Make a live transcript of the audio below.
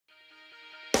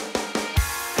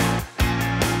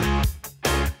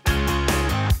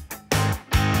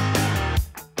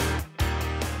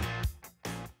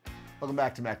Welcome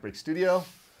back to MacBreak Studio.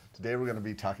 Today we're going to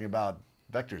be talking about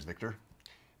vectors, Victor.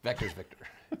 Vectors, Victor.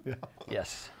 Yeah.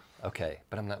 Yes. Okay,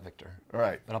 but I'm not Victor. All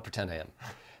right. But I'll pretend I am.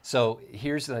 So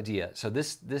here's an idea. So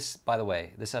this, by the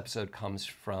way, this episode comes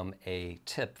from a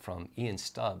tip from Ian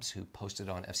Stubbs, who posted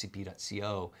on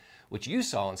FCP.co, which you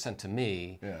saw and sent to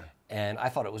me. Yeah. And I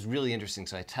thought it was really interesting,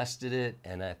 so I tested it,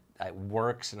 and it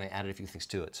works, and I added a few things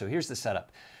to it. So here's the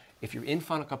setup. If you're in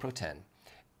Final Cut Pro 10,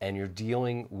 and you're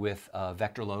dealing with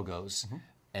vector logos,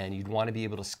 and you'd want to be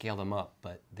able to scale them up,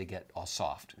 but they get all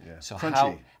soft. Yeah. So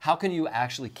Crunchy. how can you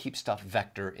actually keep stuff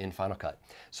vector in Final Cut?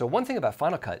 So one thing about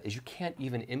Final Cut is you can't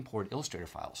even import Illustrator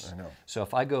files. I know. So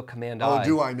if I go Command I. Oh,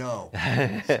 do I know?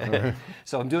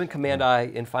 So I'm doing Command I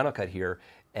in Final Cut here,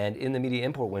 and in the media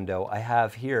import window, I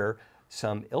have here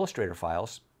some Illustrator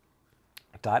files,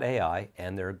 .ai,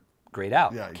 and they're grayed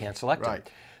out. Yeah, Can't select them.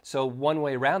 So one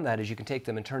way around that is you can take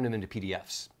them and turn them into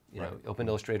PDFs. You know, open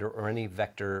Illustrator or any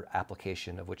vector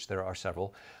application, of which there are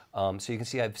several. So you can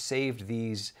see I've saved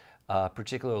these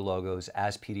particular logos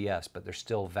as PDFs, but they're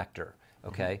still vector,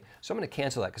 okay? So I'm gonna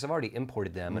cancel that because I've already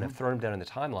imported them and I've thrown them down in the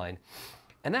timeline.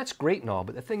 And that's great and all,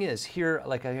 but the thing is here,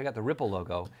 like I got the Ripple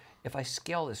logo, if I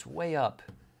scale this way up,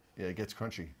 yeah, it gets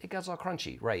crunchy. it gets all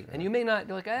crunchy, right? And you may not,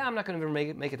 you're like, I'm not gonna ever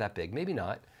make it that big, maybe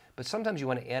not. But sometimes you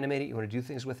want to animate it, you want to do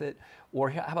things with it. Or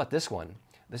how about this one?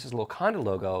 This is a Loconda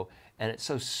logo, and it's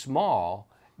so small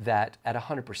that at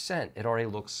 100%, it already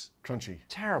looks Crunchy.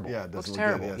 terrible. Yeah, it doesn't looks look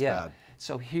terrible. good. Yeah, it's bad.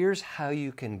 So here's how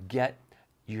you can get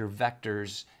your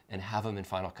vectors and have them in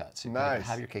Final Cut. So you can Nice.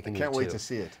 have your cake and I eat it can't wait too. to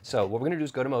see it. So what we're going to do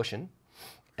is go to Motion,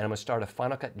 and I'm going to start a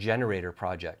Final Cut generator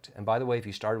project. And by the way, if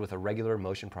you started with a regular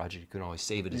Motion project, you can always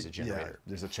save it as a generator. Yeah,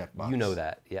 there's a checkbox. You know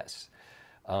that, yes.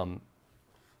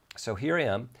 So here I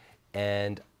am,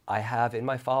 and I have in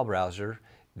my file browser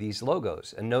these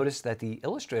logos. And notice that the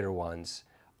Illustrator ones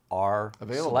are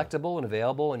selectable and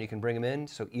available, and you can bring them in.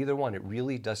 So either one, it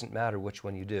really doesn't matter which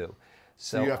one you do.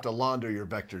 So you have to launder your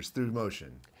vectors through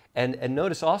Motion. And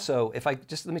notice also, if I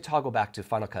just let me toggle back to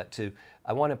Final Cut too,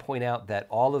 I want to point out that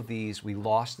all of these, we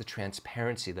lost the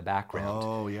transparency of the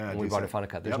background when we brought in Final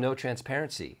Cut. There's no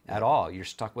transparency at all. You're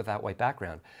stuck with that white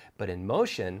background. But in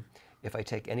Motion, if I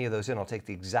take any of those in, I'll take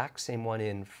the exact same one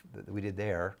in that we did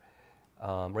there,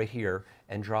 right here,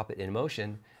 and drop it in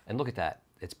Motion, and look at that.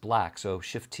 It's black, so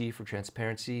Shift-T for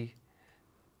transparency.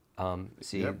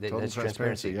 See, that's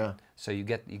transparency. Yeah. So you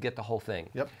get the whole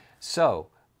thing. Yep. So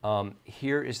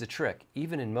here is the trick.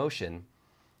 Even in Motion,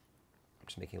 I'm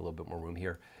just making a little bit more room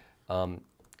here.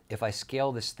 If I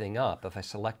scale this thing up, if I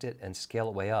select it and scale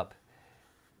it way up,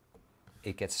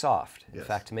 it gets soft. Yes. In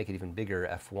fact, to make it even bigger,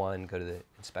 F1, go to the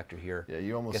inspector here. Yeah,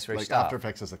 you almost, like soft. After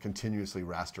Effects has a continuously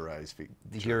rasterized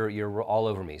feature. You're all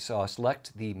over me. So I'll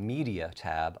select the Media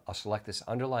tab, I'll select this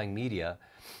underlying media,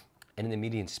 and in the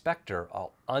Media Inspector,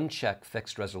 I'll uncheck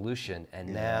Fixed Resolution,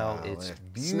 and now it's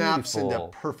beautiful. Snaps into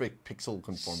perfect pixel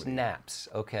conformity. Snaps,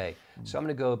 okay. So I'm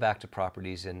gonna go back to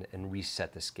Properties and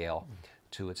reset the scale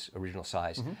to its original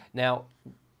size. Now,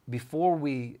 before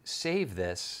we save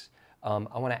this, I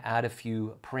want to add a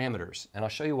few parameters, and I'll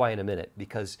show you why in a minute,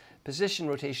 because position,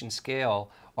 rotation, scale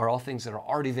are all things that are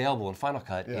already available in Final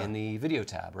Cut in the Video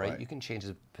tab, right? You can change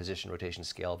the position, rotation,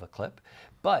 scale of a clip,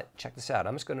 but check this out.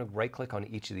 I'm just going to right-click on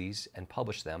each of these and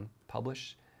publish them.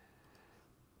 Publish,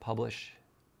 publish,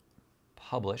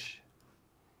 publish,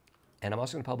 and I'm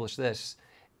also going to publish this.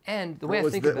 And the way I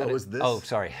think about it, what was this? oh,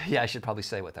 sorry. Yeah, I should probably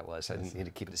say what that was. I didn't need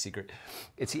to keep it a secret.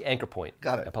 It's the anchor point.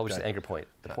 Got it. I published the anchor point,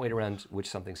 the point around which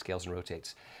something scales and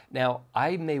rotates. Now,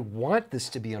 I may want this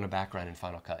to be on a background in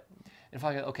Final Cut. And if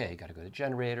I go, okay, you got to go to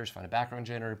generators, find a background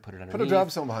generator, put it underneath. Put a drop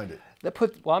zone behind it.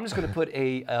 Well, I'm just going to put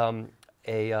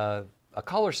a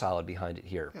color solid behind it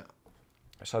here. Yeah.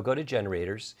 So I'll go to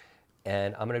generators,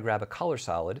 and I'm going to grab a color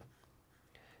solid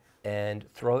and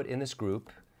throw it in this group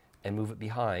and move it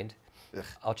behind. Ugh.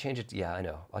 I'll change it, yeah, I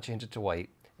know. I'll change it to white.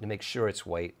 To make sure it's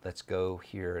white, let's go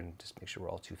here and just make sure we're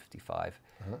all 255.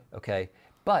 Okay,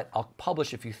 but I'll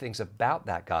publish a few things about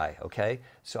that guy, okay?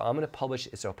 So I'm gonna publish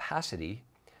its opacity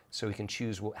so we can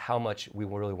choose how much we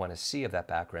really wanna see of that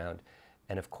background.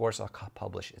 And of course, I'll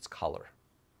publish its color,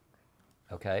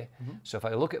 okay? So if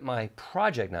I look at my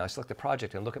project now, I select the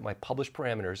project and look at my published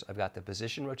parameters, I've got the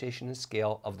position, rotation, and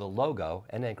scale of the logo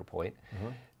and anchor point.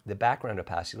 The background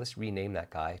opacity, let's rename that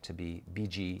guy to be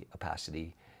BG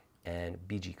opacity and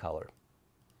BG color.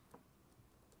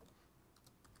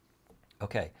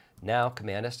 Okay, now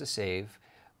Command S to save.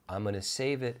 I'm going to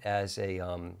save it as a,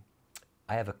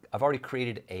 I've already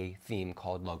created a theme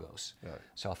called logos. Right.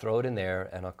 So I'll throw it in there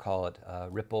and I'll call it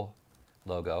Ripple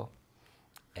logo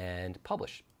and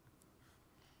publish.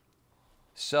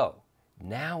 So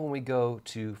now when we go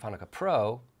to Final Cut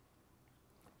Pro,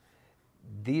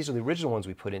 these are the original ones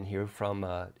we put in here from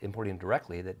importing them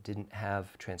directly that didn't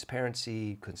have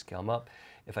transparency, couldn't scale them up.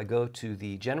 If I go to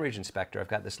the generator inspector, I've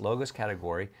got this logos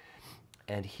category,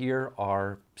 and here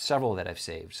are several that I've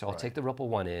saved. So I'll take the Ripple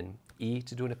one in, E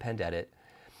to do an append edit,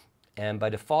 and by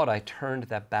default I turned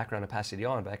that background opacity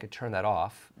on, but I could turn that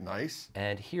off. Nice.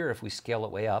 And here, if we scale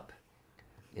it way up,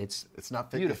 it's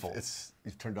not beautiful.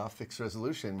 You've turned off fixed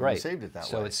resolution. Right. You saved it that way.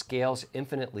 So it scales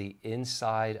infinitely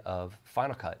inside of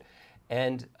Final Cut.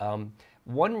 And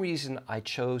one reason I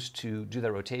chose to do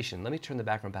that rotation, let me turn the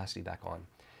background opacity back on.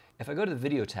 If I go to the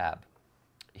video tab,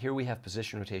 here we have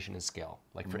position, rotation, and scale,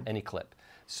 like for any clip.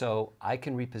 So I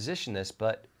can reposition this,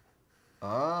 but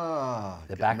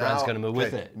the background's going to move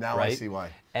with it. Now right? I see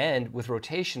why. And with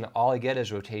rotation, all I get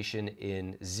is rotation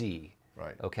in Z.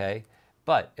 Right. Okay.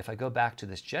 But if I go back to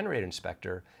this generator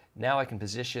inspector, now I can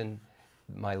position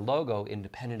my logo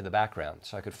independent of the background.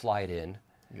 So I could fly it in.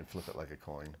 You can flip it like a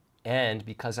coin. And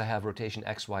because I have rotation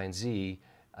X, Y, and Z,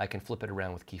 I can flip it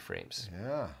around with keyframes.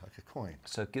 Yeah, like a coin.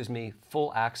 So it gives me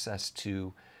full access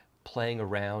to playing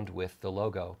around with the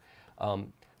logo.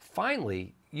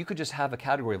 Finally, you could just have a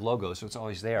category of logos, so it's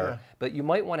always there. But you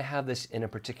might want to have this in a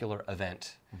particular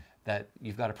event that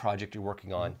you've got a project you're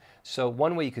working on. So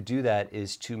one way you could do that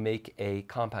is to make a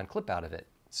compound clip out of it.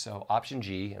 So Option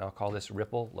G, and I'll call this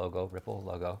Ripple logo, Ripple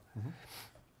logo.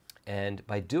 And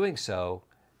by doing so,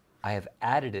 I have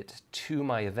added it to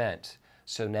my event.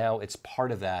 So now it's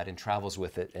part of that and travels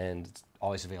with it, and it's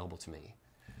always available to me.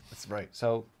 That's right.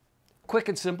 So quick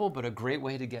and simple, but a great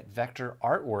way to get vector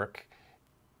artwork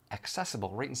accessible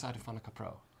right inside of Final Cut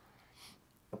Pro.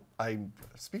 I'm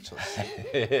speechless.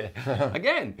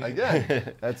 Again.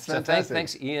 That's so fantastic.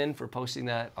 Thanks, Ian, for posting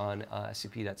that on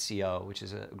FCP.co, which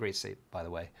is a great site, by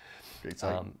the way. Great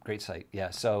site. Great site, yeah.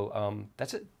 So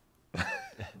that's it.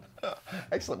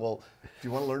 Excellent. Well, if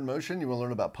you want to learn motion, you want to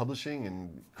learn about publishing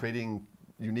and creating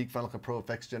unique Final Cut Pro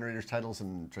effects generators, titles,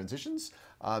 and transitions,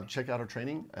 check out our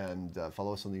training and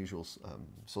follow us on the usual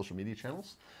social media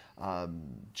channels.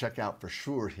 Check out for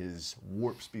sure his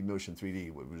Warp Speed Motion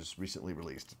 3D, which was recently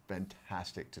released.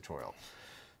 Fantastic tutorial.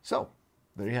 So,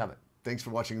 there you have it. Thanks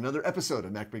for watching another episode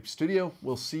of MacBreak Studio.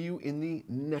 We'll see you in the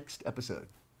next episode.